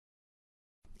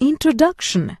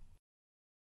Introduction.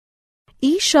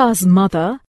 Isha's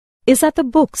mother is at the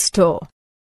bookstore.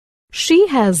 She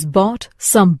has bought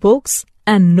some books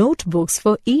and notebooks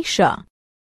for Isha.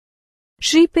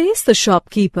 She pays the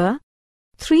shopkeeper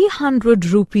 300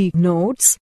 rupee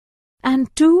notes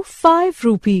and 2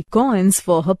 5-rupee coins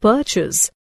for her purchase.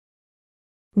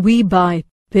 We buy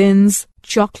pins,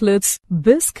 chocolates,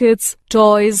 biscuits,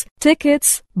 toys,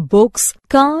 tickets, books,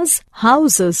 cars,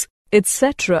 houses,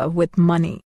 etc. with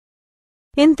money.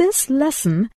 In this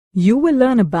lesson, you will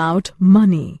learn about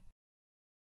money.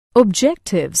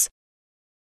 Objectives.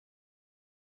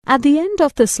 At the end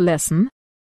of this lesson,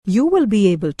 you will be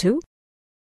able to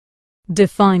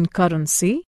define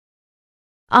currency,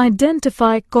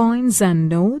 identify coins and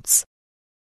notes,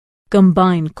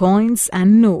 combine coins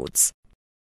and notes,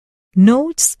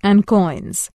 notes and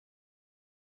coins.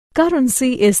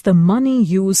 Currency is the money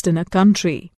used in a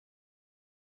country.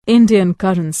 Indian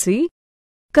currency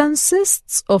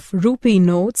consists of rupee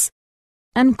notes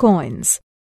and coins.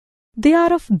 They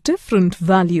are of different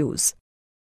values.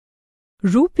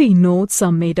 Rupee notes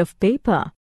are made of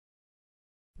paper.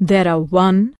 There are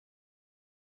 1,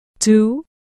 2,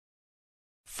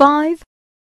 5,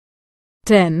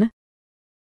 10,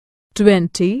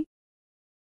 20,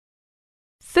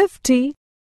 50,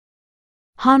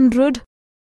 100,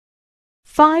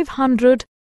 500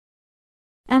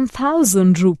 and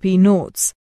 1000 rupee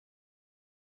notes.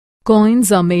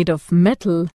 Coins are made of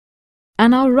metal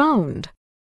and are round.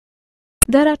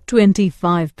 There are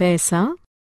 25 paisa,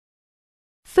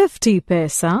 50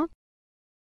 paisa,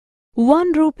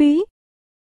 1 rupee,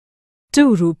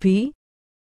 2 rupee,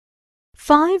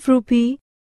 5 rupee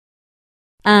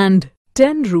and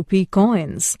 10 rupee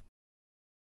coins.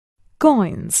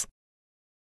 Coins.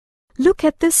 Look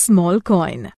at this small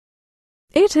coin.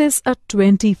 It is a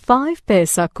 25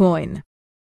 paisa coin.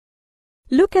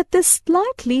 Look at this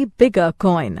slightly bigger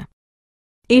coin.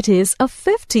 It is a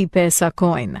 50 paisa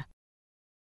coin.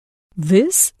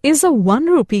 This is a 1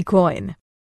 rupee coin.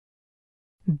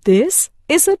 This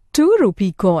is a 2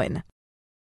 rupee coin.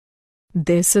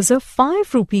 This is a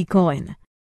 5 rupee coin.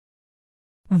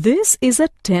 This is a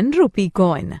 10 rupee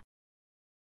coin.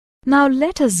 Now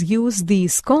let us use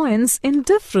these coins in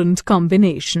different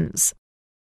combinations.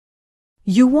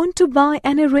 You want to buy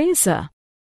an eraser.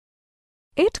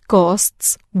 It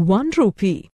costs 1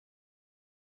 rupee.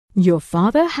 Your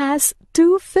father has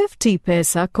 2 50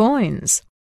 paisa coins.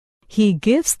 He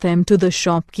gives them to the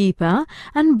shopkeeper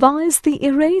and buys the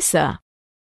eraser.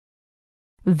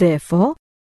 Therefore,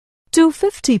 2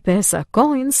 50 paisa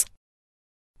coins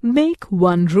make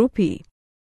 1 rupee.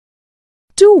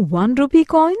 2 1 rupee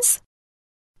coins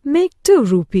make 2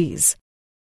 rupees.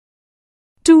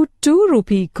 2 2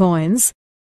 rupee coins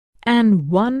and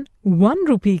 1 1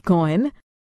 rupee coin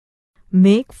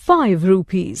make 5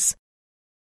 rupees.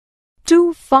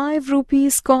 2 5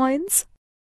 rupees coins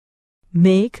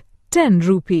make 10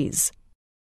 rupees.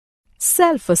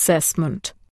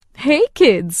 Self-assessment. Hey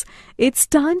kids, it's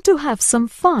time to have some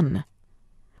fun.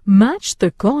 Match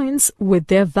the coins with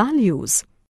their values.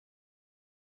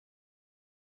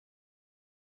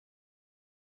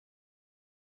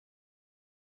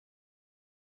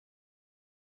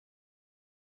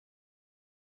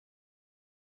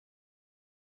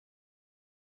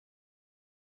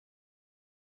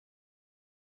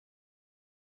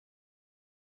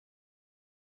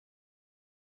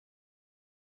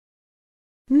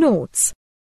 Notes.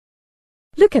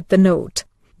 Look at the note.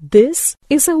 This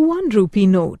is a 1 rupee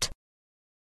note.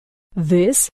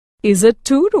 This is a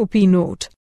 2 rupee note.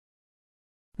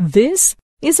 This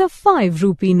is a 5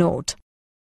 rupee note.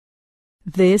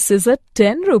 This is a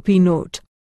 10 rupee note.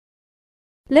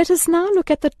 Let us now look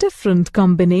at the different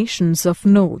combinations of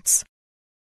notes.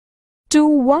 2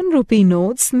 1 rupee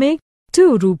notes make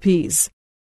 2 rupees.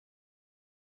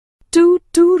 2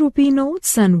 2 rupee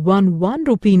notes and 1 1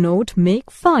 rupee note make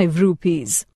 5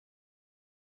 rupees.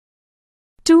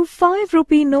 2 5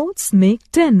 rupee notes make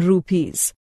 10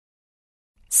 rupees.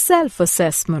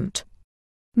 Self-assessment.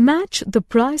 Match the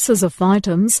prices of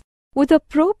items with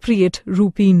appropriate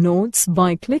rupee notes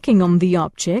by clicking on the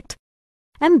object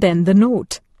and then the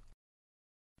note.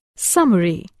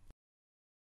 Summary.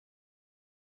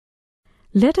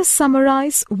 Let us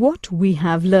summarize what we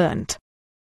have learnt.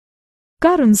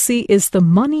 Currency is the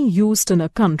money used in a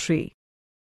country.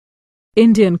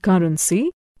 Indian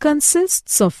currency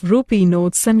consists of rupee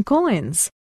notes and coins.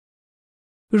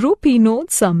 Rupee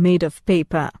notes are made of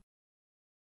paper.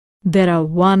 There are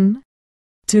 1,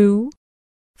 2,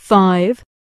 5,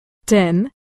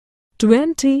 10,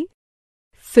 20,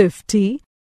 50,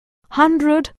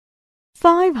 100,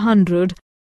 500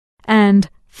 and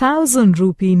 1000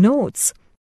 rupee notes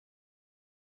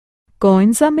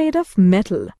Coins are made of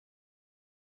metal.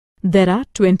 There are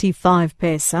 25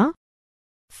 paisa,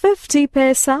 50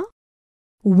 paisa,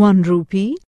 1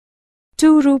 rupee,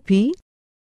 2 rupee,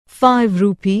 5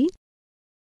 rupee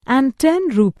and 10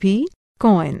 rupee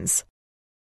coins.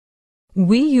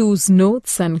 We use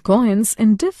notes and coins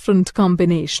in different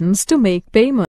combinations to make payment.